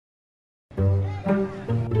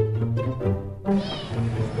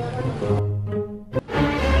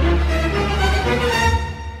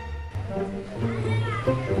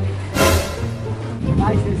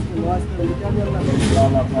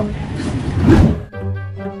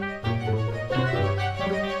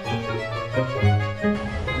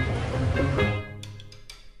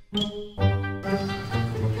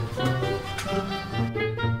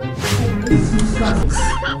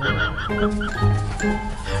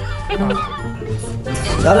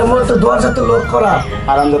আরে মনে তো দরজা তো লক করা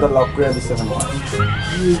আরামদাদা লক করে দিচ্ছে কেন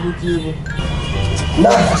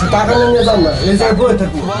না টাকা নিয়ে যাও না এই জায়গায় বসে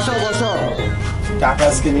থাকবো বসো টাকা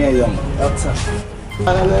আজকে নিয়ে যাবো আচ্ছা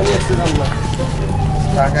টাকা নিয়ে আসতে যাবো না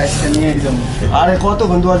টাকা আজকে নিয়ে যাবো আরে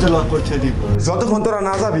কতক্ষণ দরজা লক করছে দিব যতক্ষণ তোরা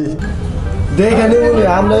না যাবি দেখে নিয়ে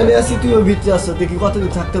আমরা এনে আসি তুইও ভিতরে আসছো দেখি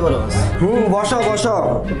কতদিন থাকতে পারো বসো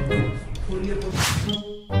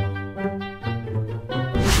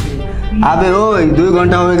আবে ওই 2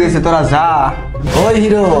 ঘন্টা হয়ে গেছে তোরা যা ওই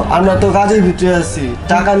হিরো আমরা তো কাজের ভিতরে আছি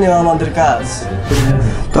টাকা নেওয়া আমাদের কাজ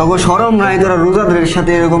তখন শরম নাই তোরা রোজাদের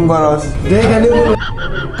সাথে এরকম করস দেখে নিয়ে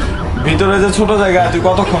ভিতরে যে ছোট জায়গা তুই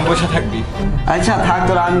কতক্ষণ বসে থাকবি আচ্ছা থাক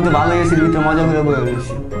তোরা আমি তো ভালো গেছি ভিতরে মজা করে বয়ে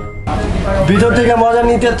রয়েছি ভিতর থেকে মজা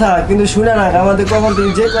নিতে থাক কিন্তু শুনে না আমাদের কখন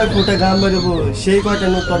থেকে যে কয় ফুটে গান বেরোবো সেই কয়টা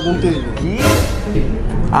নোট তোর গুনতে হইব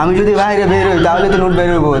আমি যদি বাইরে বের হই তাহলে তো নোট বের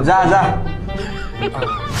হইব যা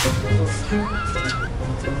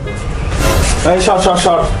এই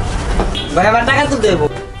সর ভাই আমার টাকা তো দেবো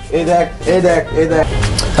এই দেখ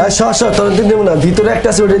হ্যাঁ সর তোর দিন দেবো না ভিতরে একটা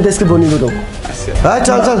আছে ওটা দেশকে বনি দেবো হ্যাঁ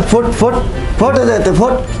চল ফোট যেতে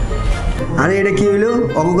ফোট আরে এটা কি হইলো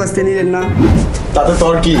অবকাশতে নিলেন না তাতে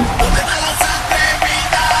তোর কি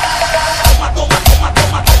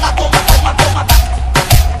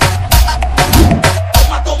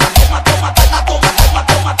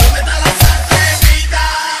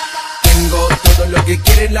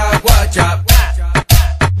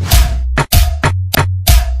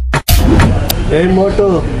এই মোটো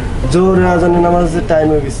জোর রাজনে নামাজের টাইম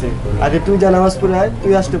হয়ে গেছে আগে তুই যা নামাজ পড়ে আয়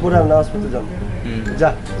তুই আসতে পড়ে আমি নামাজ পড়তে যাবো যা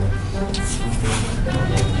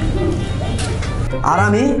আর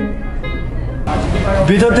আমি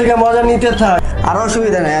ভিতর থেকে মজা নিতে থাক আর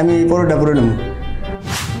অসুবিধা নাই আমি পরোটা পরে নেবো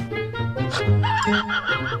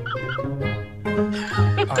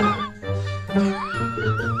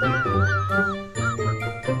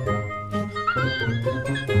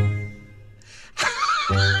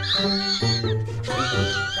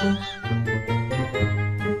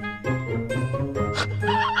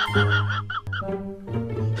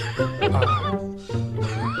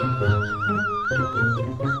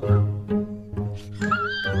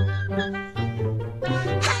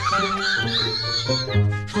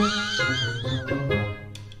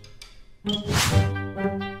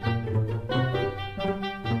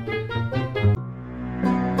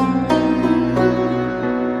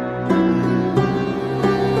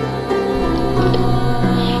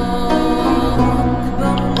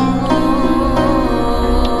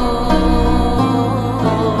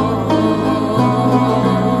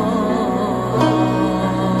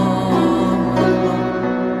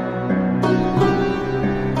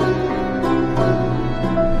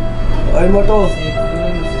ওই মোটো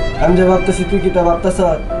আমি যে ভাবতেছি তুই কি তা ভাবতেছ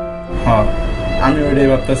হ্যাঁ আমি ওইটাই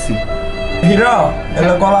ভাবতেছি হিরো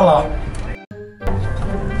এলো কলালা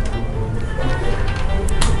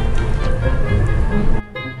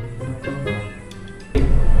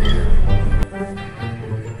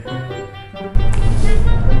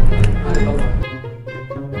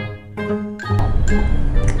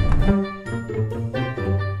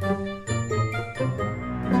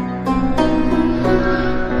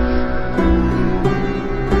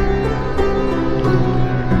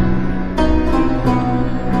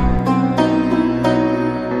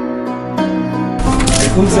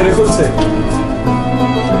খুলছে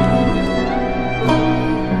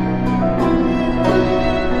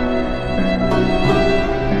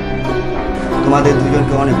তোমাদের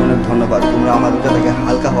দুজনকে অনেক ধন্যবাদ তোমরা আমার রোজা থেকে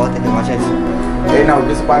হালকা হওয়া থেকে বাঁচাইছো এই নাও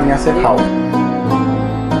কিছু পানি আছে খাও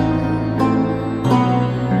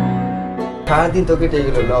সারাদিন তো কেটে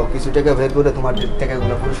গেলো নাও কিছু টাকা বের করে তোমার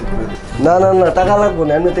টাকাগুলো পরিশোধ করে দিই না টাকা লাগবো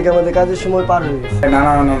না এমনি থেকে আমাদের কাজের সময় পার হয়ে গেছে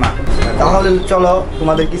না তাহলে চলো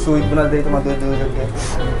তোমাদের কিছু ঈদ বোনাস দেই তোমাদের দুজনকে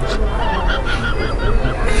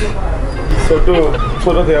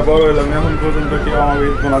ছোট থেকে বড় হলাম এখন পর্যন্ত কেউ আমার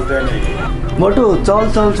ঈদ বোনাস দেয় নাই মোটু চল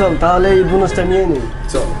তাহলে এই বোনাসটা নিয়ে নিই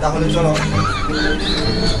তাহলে চলো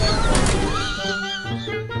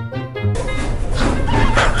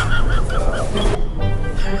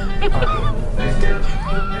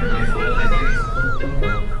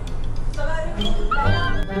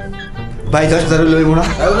ভাই 10,000 লইব না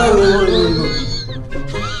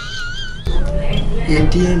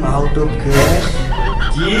এটিএম আউট অফ ক্যাশ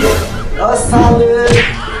আসসালামু